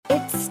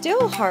It's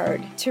still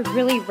hard to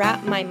really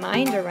wrap my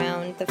mind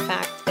around the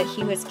fact that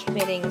he was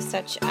committing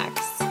such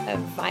acts of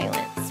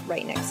violence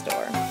right next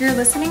door. You're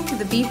listening to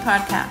the Be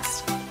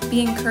Podcast. Be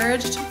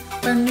encouraged,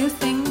 learn new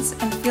things,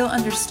 and feel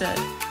understood.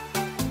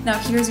 Now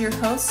here's your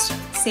host,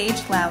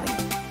 Sage Lally.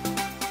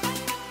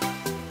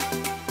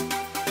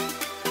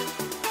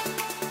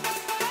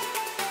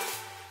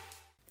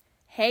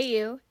 Hey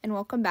you, and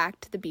welcome back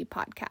to the Be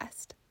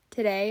Podcast.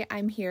 Today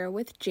I'm here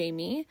with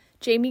Jamie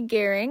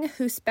Gehring,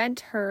 who spent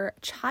her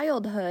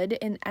childhood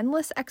in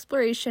endless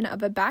exploration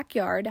of a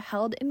backyard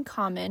held in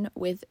common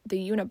with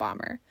the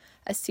Unabomber,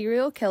 a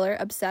serial killer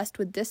obsessed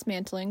with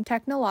dismantling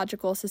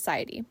technological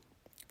society.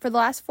 For the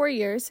last 4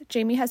 years,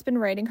 Jamie has been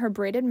writing her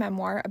braided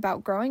memoir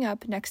about growing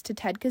up next to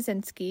Ted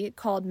Kaczynski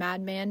called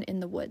Madman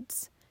in the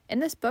Woods. In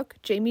this book,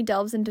 Jamie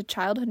delves into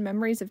childhood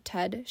memories of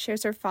Ted,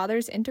 shares her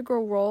father's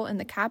integral role in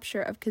the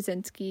capture of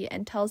Kaczynski,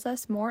 and tells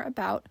us more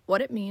about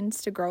what it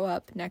means to grow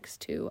up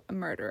next to a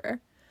murderer.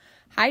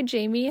 Hi,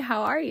 Jamie.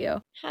 How are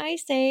you? Hi,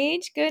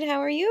 Sage. Good.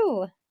 How are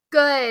you?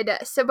 Good.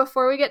 So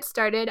before we get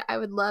started, I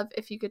would love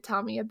if you could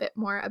tell me a bit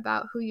more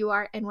about who you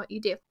are and what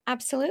you do.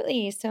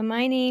 Absolutely. So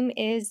my name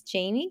is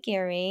Jamie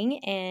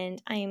Gehring,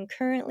 and I am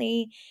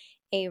currently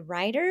a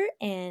writer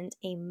and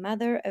a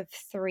mother of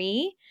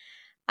 3.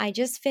 I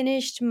just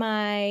finished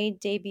my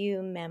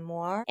debut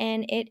memoir,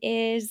 and it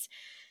is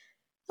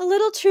a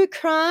little true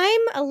crime,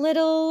 a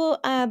little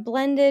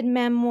blended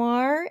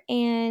memoir,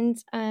 and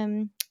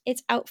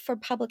it's out for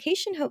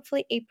publication,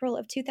 hopefully April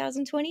of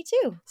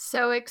 2022.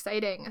 So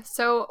exciting.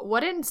 So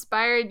what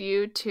inspired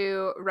you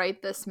to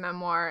write this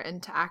memoir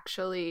and to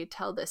actually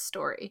tell this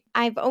story?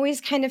 I've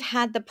always kind of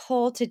had the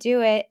pull to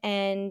do it,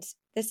 and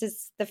this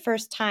is the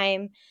first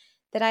time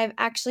that I've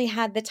actually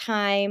had the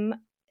time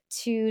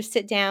to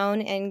sit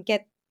down and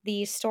get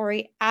the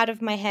story out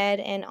of my head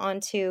and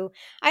onto,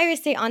 I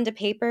always say onto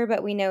paper,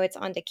 but we know it's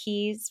onto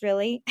keys,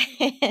 really.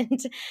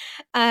 And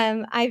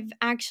I've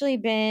actually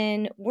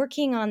been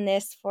working on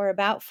this for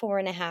about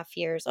 4.5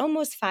 years,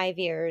 almost 5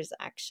 years,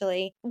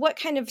 actually. What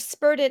kind of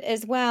spurred it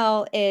as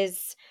well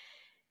is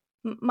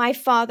my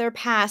father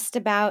passed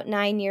about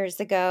 9 years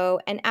ago,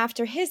 and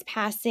after his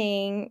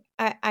passing,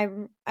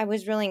 I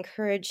was really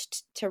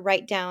encouraged to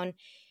write down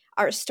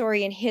our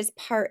story and his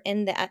part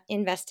in the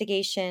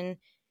investigation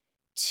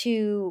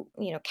to,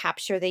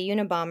 capture the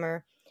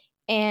Unabomber.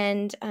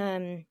 And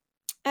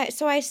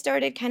so I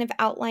started kind of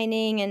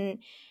outlining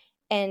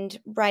and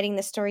writing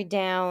the story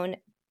down.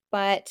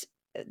 But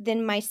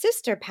then my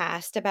sister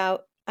passed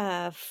about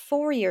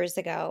 5 years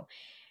ago,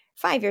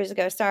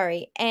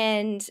 sorry.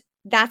 And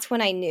that's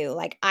when I knew,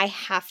 I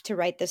have to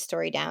write this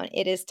story down.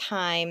 It is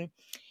time.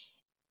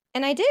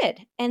 And I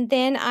did. And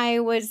then I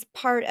was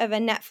part of a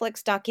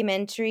Netflix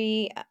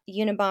documentary,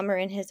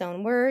 Unabomber in His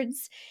Own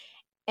Words.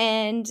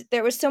 And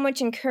there was so much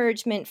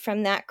encouragement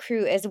from that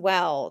crew as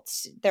well.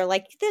 They're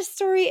like, this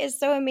story is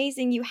so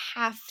amazing. You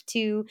have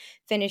to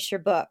finish your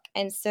book.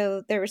 And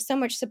so there was so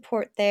much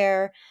support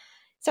there.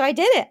 So I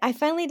did it. I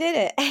finally did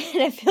it.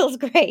 And it feels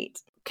great.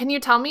 Can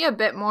you tell me a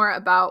bit more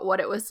about what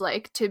it was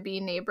like to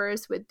be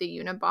neighbors with the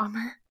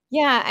Unabomber?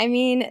 Yeah,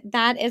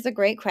 that is a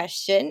great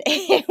question.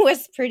 It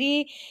was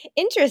pretty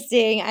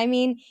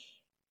interesting.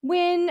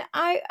 When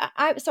I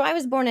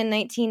was born in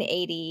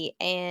 1980,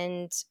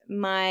 and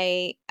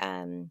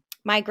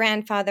my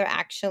grandfather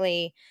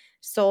actually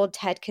sold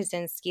Ted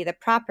Kaczynski the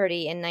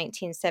property in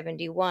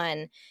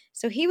 1971.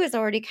 So he was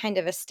already kind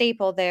of a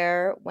staple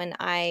there when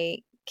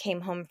I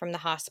came home from the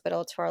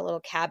hospital to our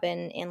little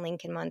cabin in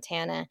Lincoln,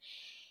 Montana.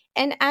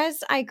 And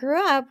as I grew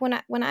up,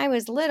 when I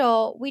was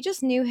little, we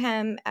just knew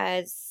him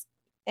as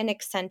an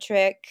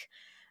eccentric.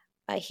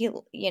 He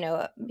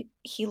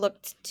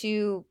looked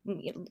to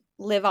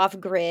live off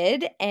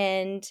grid,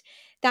 and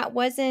that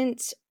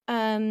wasn't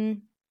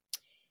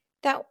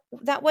that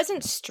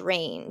wasn't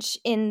strange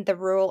in the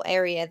rural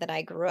area that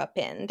I grew up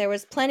in. There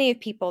was plenty of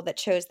people that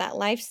chose that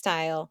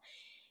lifestyle.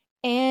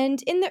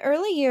 And in the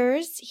early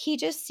years, he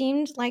just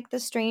seemed like the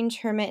strange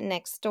hermit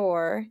next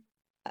door.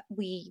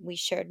 We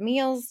shared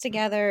meals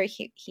together.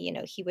 He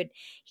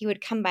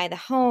would come by the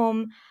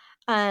home.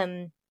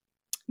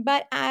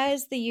 But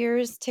as the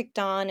years ticked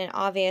on, and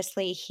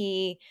obviously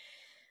he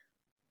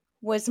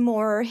was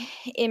more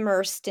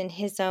immersed in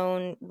his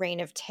own reign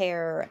of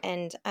terror,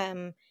 and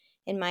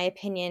in my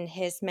opinion,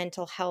 his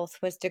mental health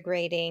was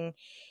degrading,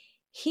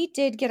 he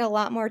did get a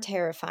lot more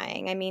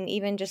terrifying.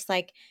 Even just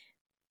like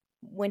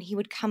when he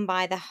would come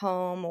by the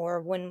home,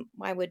 or when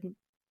I would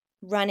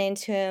run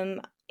into him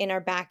in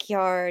our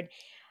backyard,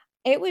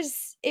 it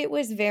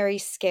was very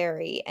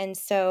scary. And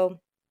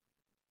so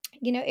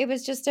it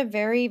was just a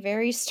very,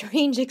 very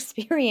strange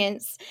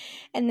experience.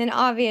 And then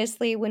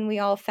obviously when we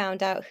all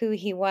found out who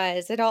he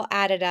was, it all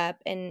added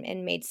up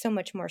and made so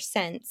much more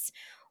sense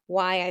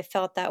why I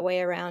felt that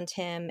way around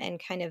him,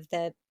 and kind of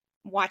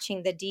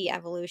watching the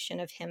de-evolution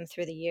of him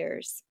through the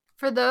years.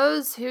 For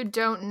those who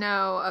don't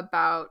know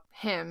about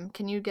him,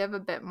 can you give a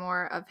bit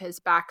more of his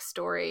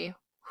backstory?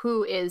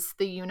 Who is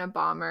the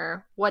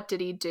Unabomber? What did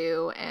he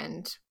do?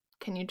 And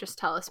can you just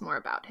tell us more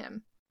about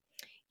him?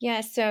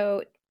 Yeah,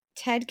 so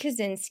Ted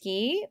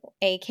Kaczynski,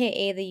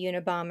 aka the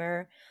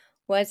Unabomber,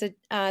 was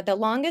the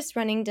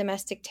longest-running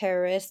domestic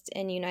terrorist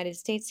in United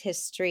States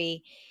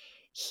history.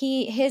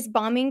 His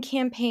bombing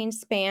campaign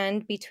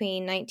spanned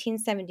between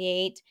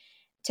 1978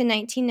 to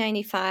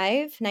 1995.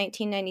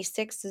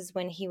 1996 is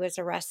when he was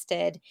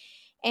arrested,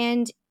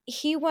 and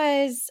he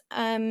was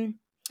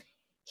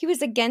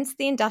against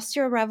the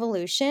Industrial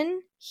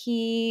Revolution.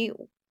 He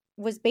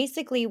was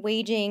basically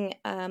waging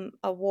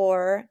a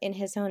war in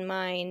his own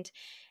mind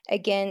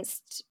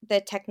against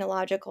the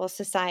technological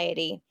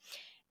society.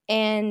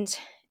 And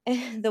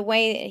the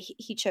way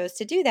he chose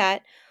to do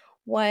that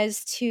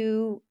was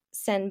to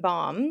send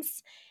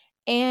bombs.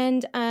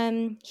 And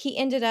he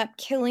ended up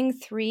killing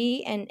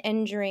 3 and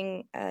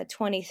injuring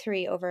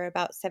 23 over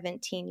about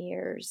 17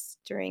 years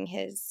during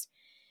his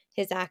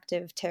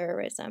active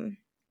terrorism.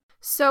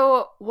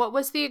 So, what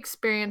was the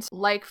experience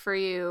like for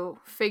you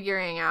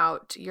figuring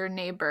out your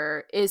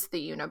neighbor is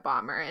the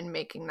Unabomber and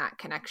making that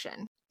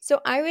connection?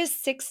 So I was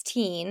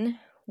 16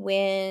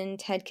 when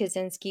Ted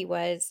Kaczynski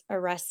was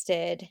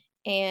arrested,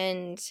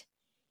 and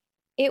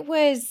it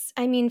was,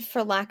 I mean,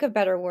 for lack of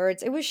better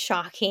words, it was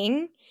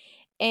shocking.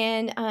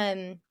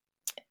 And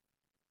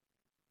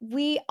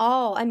we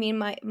all, I mean,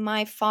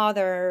 my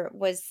father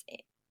was,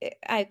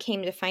 I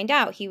came to find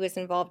out he was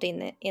involved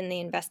in the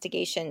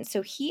investigation.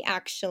 So he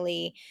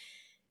actually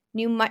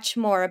knew much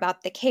more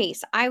about the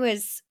case. I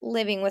was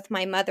living with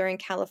my mother in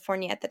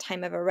California at the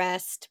time of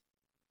arrest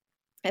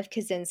of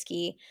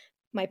Kaczynski.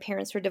 My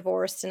parents were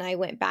divorced, and I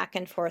went back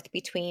and forth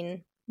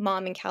between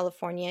mom in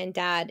California and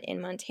dad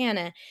in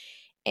Montana.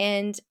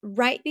 And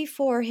right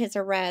before his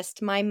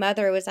arrest, my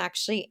mother was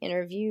actually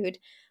interviewed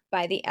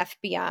by the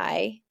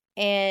FBI,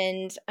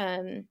 and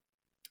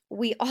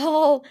we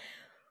all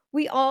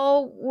we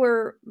all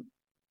were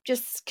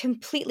just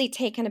completely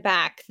taken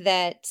aback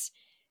that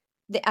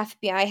the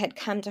FBI had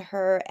come to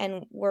her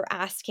and were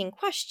asking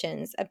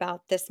questions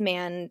about this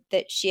man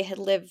that she had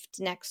lived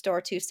next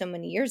door to so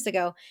many years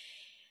ago.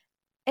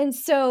 And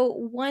so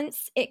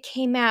once it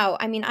came out,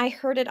 I mean, I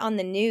heard it on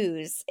the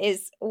news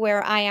is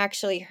where I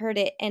actually heard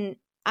it, and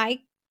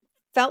I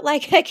felt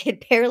like I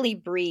could barely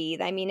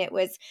breathe. I mean, it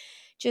was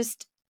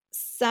just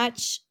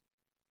such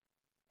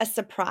a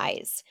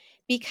surprise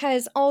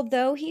because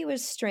although he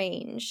was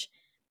strange,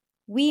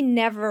 we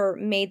never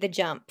made the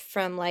jump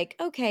from like,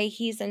 okay,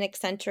 he's an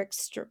eccentric,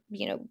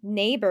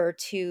 neighbor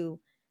to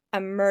a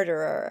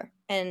murderer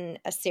and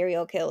a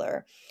serial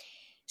killer.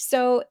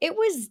 So it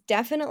was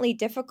definitely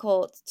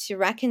difficult to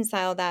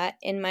reconcile that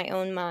in my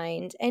own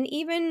mind. And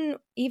even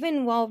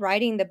while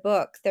writing the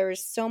book,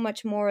 there's so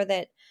much more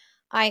that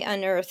I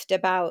unearthed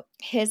about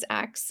his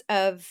acts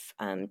of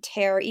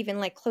terror, even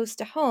like close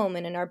to home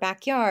and in our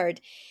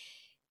backyard.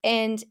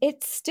 And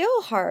it's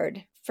still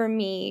hard for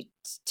me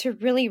to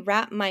really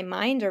wrap my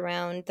mind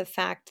around the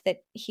fact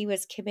that he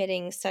was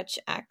committing such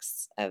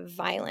acts of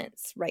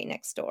violence right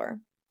next door.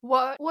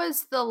 What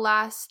was the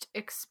last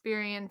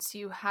experience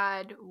you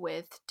had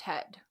with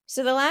Ted?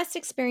 So the last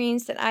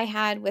experience that I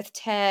had with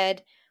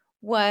Ted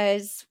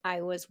was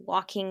I was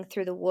walking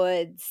through the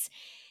woods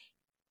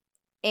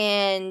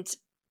and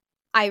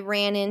I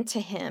ran into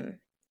him.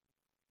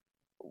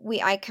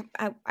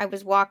 I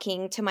was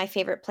walking to my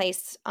favorite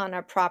place on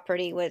our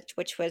property,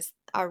 which was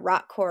our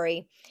rock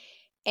quarry,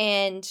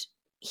 and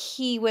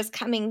he was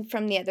coming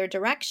from the other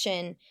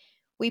direction.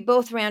 We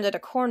both rounded a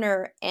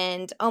corner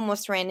and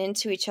almost ran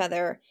into each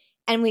other,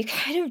 and we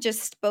kind of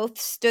just both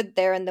stood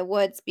there in the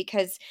woods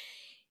because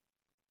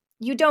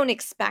you don't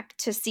expect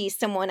to see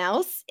someone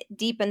else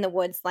deep in the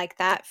woods like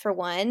that, for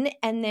one.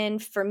 And then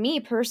for me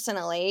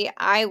personally,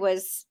 I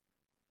was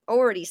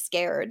already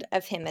scared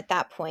of him at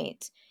that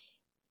point.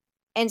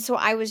 And so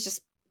I was just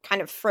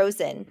kind of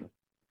frozen.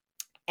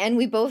 And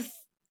we both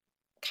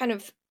kind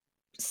of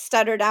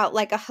stuttered out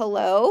like a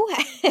hello.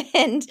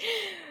 And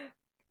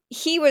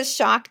he was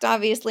shocked,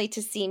 obviously,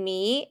 to see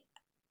me.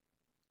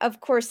 Of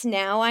course,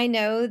 now I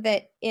know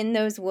that in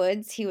those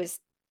woods he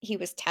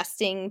was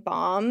testing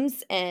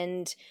bombs,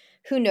 and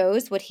who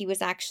knows what he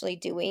was actually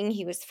doing.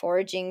 He was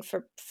foraging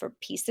for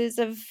pieces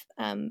of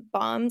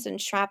bombs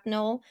and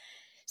shrapnel.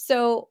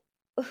 So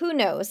who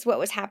knows what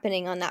was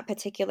happening on that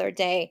particular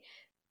day.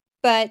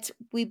 But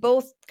we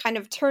both kind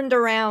of turned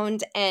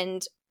around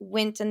and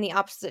went in the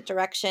opposite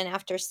direction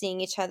after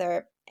seeing each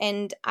other.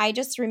 And I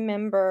just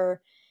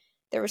remember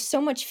there was so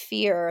much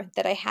fear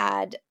that I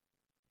had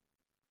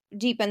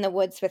deep in the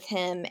woods with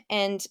him.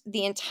 And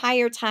the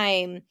entire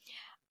time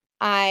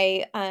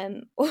I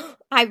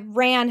I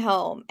ran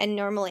home, and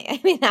normally,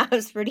 I mean, that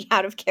was pretty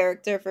out of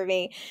character for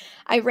me.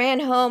 I ran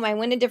home, I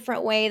went a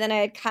different way than I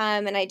had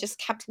come, and I just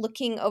kept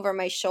looking over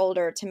my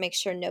shoulder to make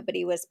sure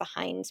nobody was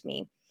behind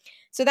me.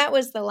 So that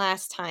was the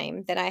last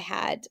time that I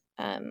had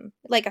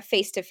like a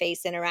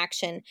face-to-face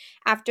interaction.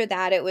 After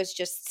that, it was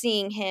just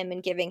seeing him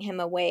and giving him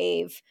a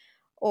wave,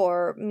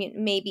 or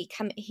maybe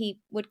he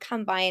would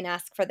come by and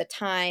ask for the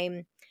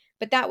time.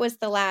 But that was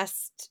the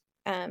last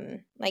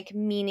like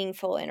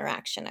meaningful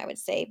interaction, I would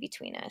say,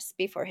 between us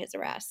before his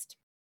arrest.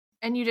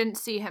 And you didn't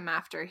see him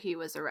after he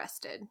was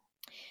arrested?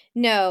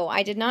 No,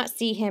 I did not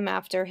see him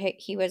after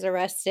he was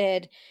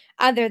arrested,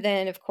 other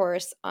than, of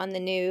course, on the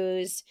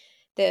news,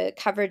 the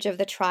coverage of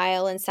the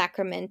trial in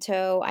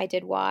Sacramento, I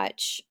did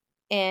watch.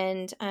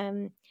 And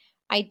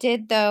I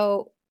did,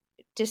 though,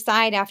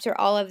 decide after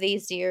all of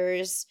these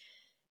years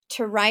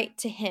to write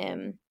to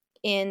him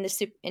in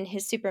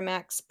his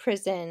Supermax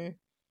prison,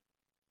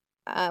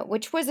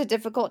 which was a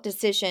difficult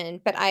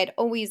decision, but I had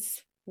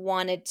always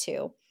wanted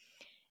to.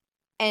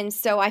 And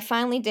so I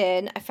finally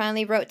did. I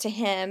finally wrote to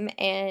him,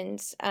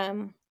 and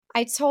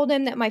I told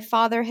him that my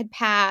father had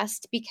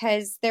passed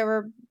because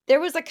there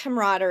was a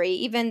camaraderie,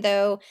 even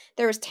though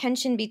there was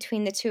tension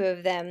between the two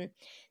of them.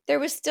 There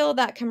was still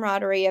that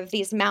camaraderie of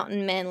these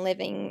mountain men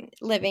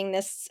living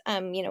this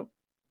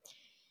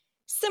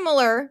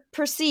similar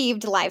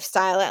perceived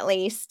lifestyle, at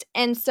least.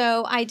 And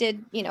so I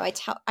did,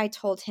 I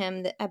told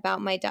him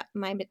about my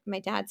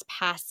dad's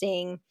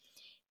passing,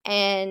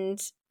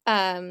 and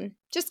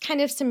just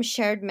kind of some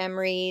shared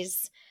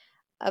memories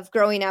of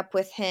growing up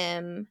with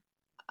him.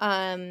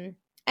 And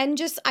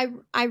just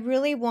I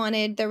really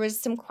wanted, there was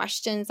some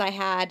questions I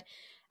had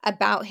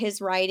about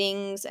his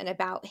writings and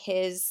about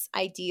his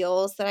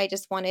ideals that I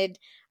just wanted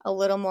a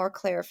little more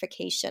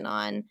clarification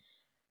on.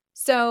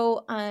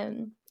 So,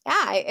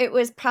 yeah, it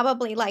was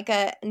probably like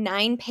a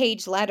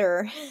 9-page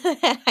letter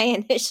that I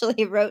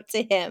initially wrote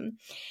to him.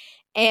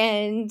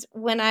 And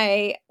when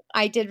I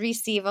did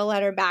receive a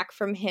letter back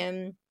from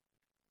him,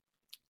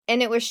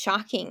 and it was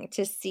shocking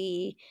to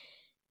see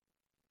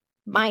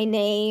my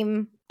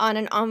name on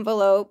an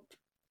envelope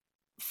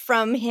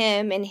from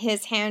him in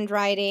his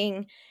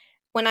handwriting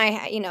when I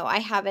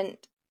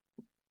haven't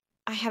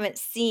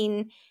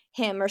seen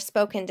him or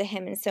spoken to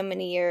him in so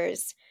many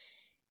years.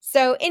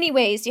 So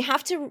anyways, you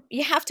have to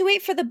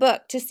wait for the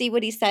book to see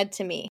what he said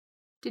to me.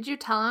 Did you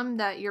tell him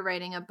that you're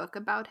writing a book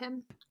about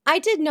him? I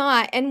did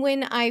not. And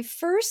when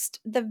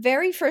the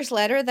very first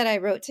letter that I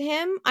wrote to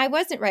him, I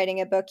wasn't writing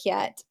a book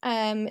yet.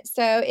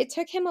 So it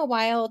took him a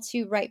while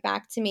to write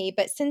back to me.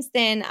 But since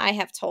then, I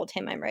have told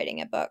him I'm writing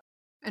a book.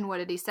 And what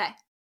did he say?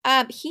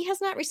 He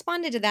has not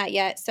responded to that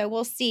yet. So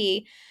we'll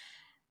see.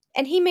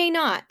 And he may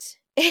not.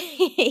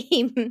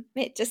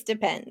 It just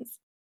depends.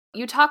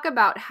 You talk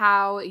about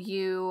how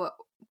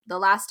the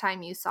last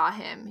time you saw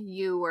him,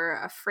 you were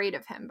afraid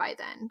of him by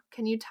then.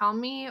 Can you tell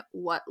me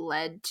what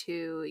led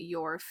to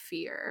your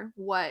fear?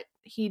 What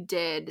he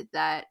did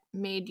that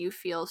made you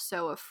feel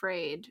so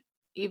afraid,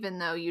 even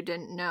though you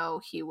didn't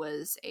know he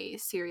was a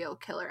serial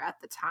killer at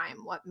the time?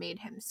 What made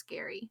him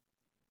scary?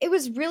 It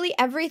was really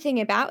everything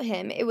about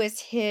him. It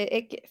was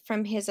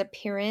from his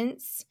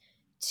appearance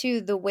to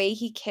the way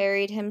he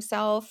carried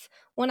himself.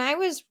 When I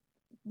was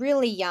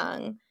really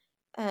young,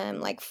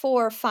 like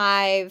 4 or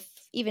 5,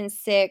 even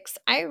 6,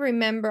 I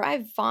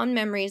have fond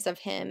memories of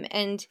him.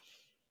 And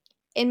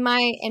in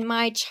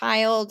my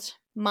child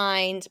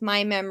mind,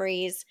 my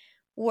memories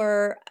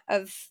were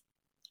of,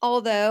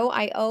 although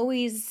I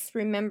always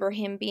remember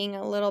him being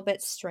a little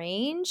bit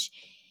strange,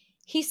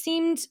 he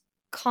seemed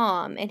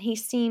calm and he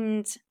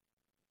seemed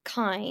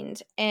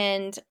kind.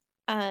 And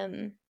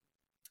um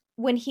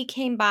when he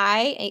came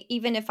by,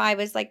 even if I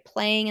was like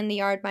playing in the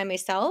yard by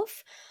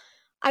myself,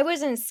 I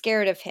wasn't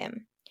scared of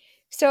him.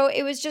 So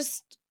it was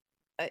just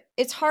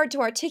it's hard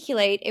to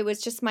articulate. It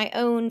was just my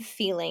own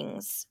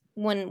feelings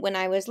when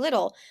I was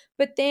little.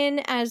 But then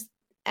as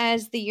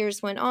the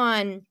years went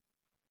on,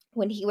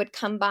 when he would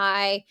come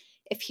by,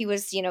 if he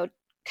was,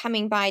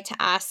 coming by to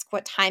ask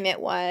what time it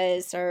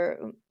was,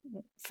 or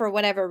for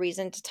whatever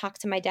reason to talk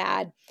to my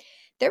dad,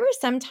 there were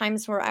some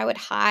times where I would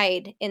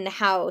hide in the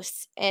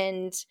house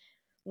and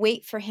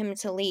wait for him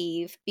to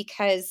leave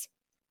because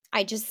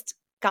I just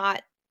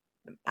got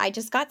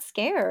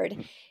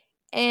scared.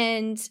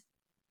 And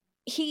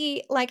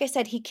he, like I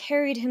said, he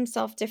carried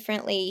himself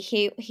differently.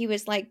 He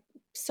was like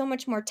so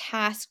much more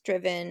task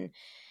driven.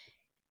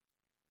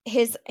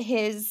 His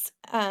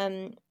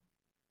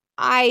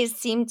eyes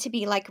seemed to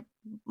be like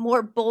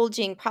more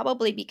bulging,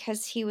 probably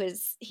because he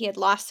had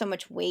lost so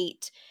much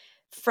weight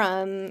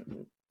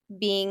from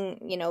being,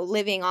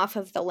 living off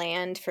of the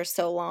land for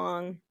so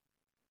long.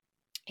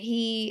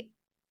 He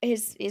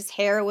his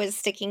hair was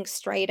sticking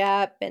straight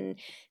up, and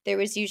there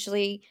was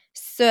usually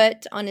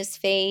soot on his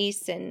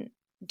face and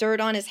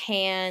dirt on his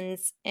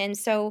hands, and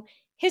so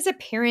his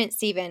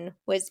appearance even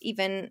was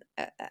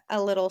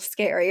a little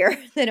scarier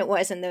than it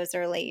was in those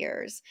early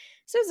years.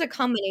 So it was a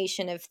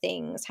combination of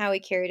things, how he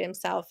carried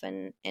himself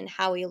and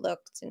how he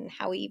looked and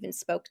how he even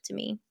spoke to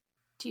me.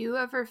 Do you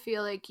ever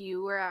feel like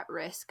you were at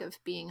risk of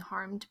being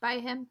harmed by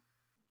him?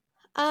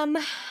 Um,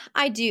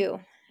 I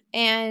do.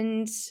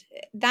 And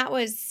that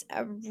was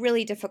a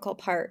really difficult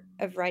part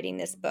of writing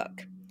this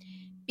book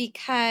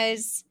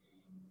because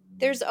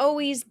there's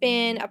always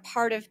been a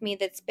part of me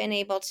that's been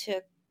able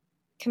to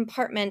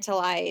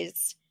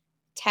compartmentalize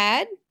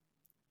Ted,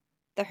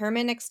 the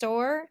hermit next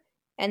door,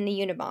 and the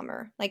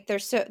Unabomber. Like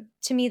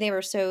to me, they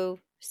were so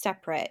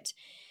separate.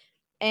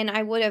 And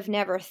I would have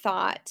never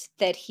thought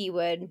that he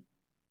would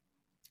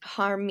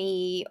harm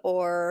me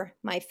or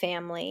my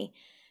family.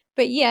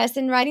 But yes,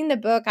 in writing the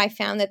book, I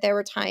found that there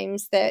were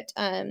times that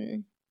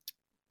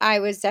I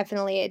was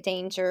definitely at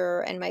danger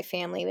and my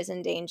family was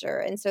in danger.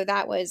 And so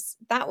that was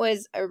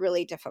a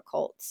really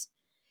difficult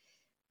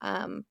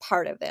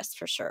part of this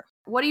for sure.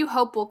 What do you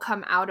hope will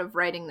come out of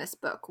writing this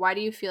book? Why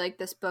do you feel like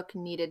this book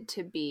needed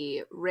to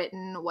be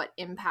written? What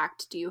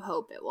impact do you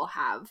hope it will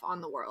have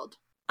on the world?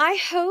 I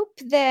hope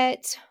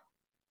that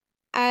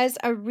as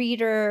a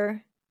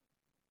reader,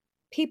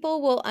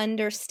 people will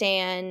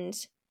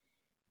understand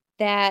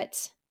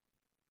that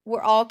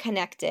we're all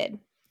connected.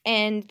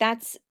 And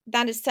that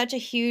is such a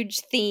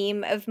huge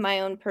theme of my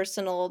own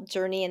personal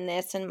journey in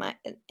this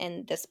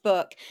and this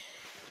book.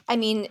 I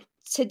mean,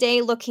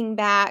 today, looking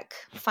back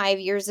 5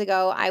 years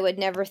ago, I would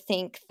never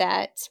think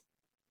that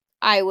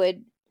I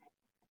would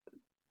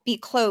be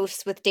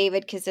close with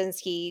David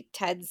Kaczynski,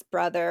 Ted's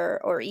brother,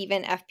 or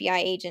even FBI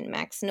agent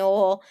Max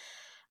Knoll,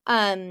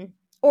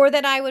 or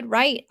that I would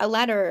write a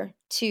letter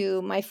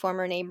to my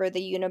former neighbor,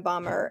 the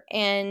Unabomber.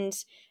 And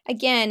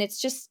again,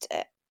 it's just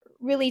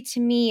really, to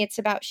me, it's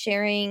about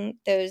sharing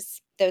those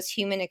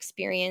human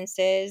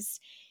experiences,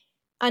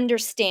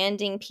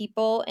 understanding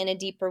people in a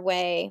deeper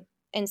way.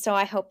 And so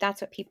I hope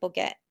that's what people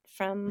get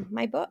from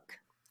my book.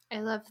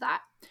 I love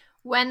that.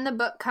 When the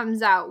book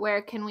comes out,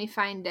 where can we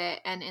find it?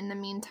 And in the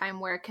meantime,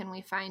 where can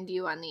we find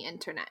you on the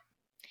internet?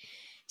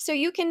 So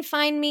you can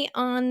find me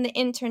on the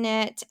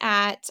internet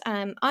at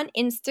on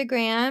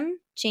Instagram,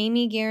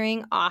 Jamie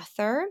Gehring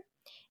Author.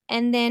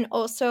 And then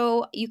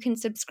also you can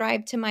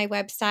subscribe to my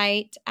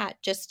website at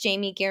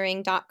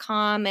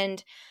justjamiegehring.com.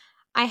 And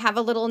I have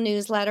a little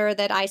newsletter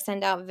that I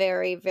send out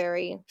very,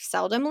 very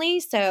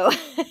seldomly, so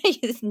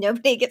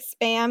nobody gets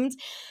spammed.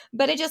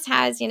 But it just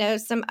has,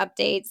 some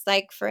updates.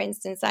 Like, for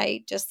instance,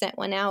 I just sent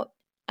one out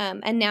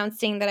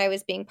announcing that I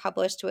was being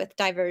published with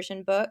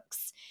Diversion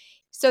Books.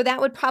 So that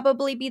would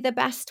probably be the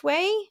best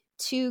way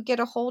to get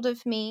a hold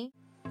of me.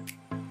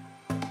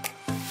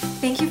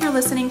 Thank you for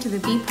listening to the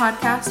Bee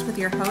Podcast with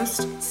your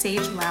host,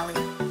 Sage Lally.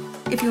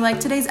 If you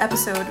liked today's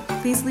episode,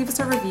 please leave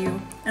us a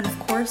review, and of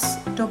course,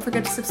 don't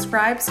forget to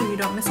subscribe so you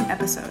don't miss an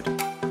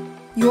episode.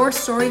 Your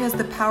story has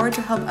the power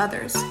to help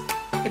others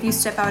if you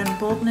step out in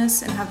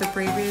boldness and have the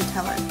bravery to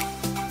tell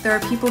it. There are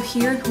people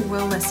here who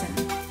will listen.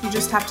 You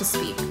just have to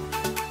speak.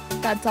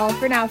 That's all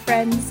for now,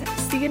 friends.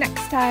 See you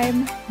next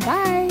time.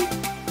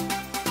 Bye!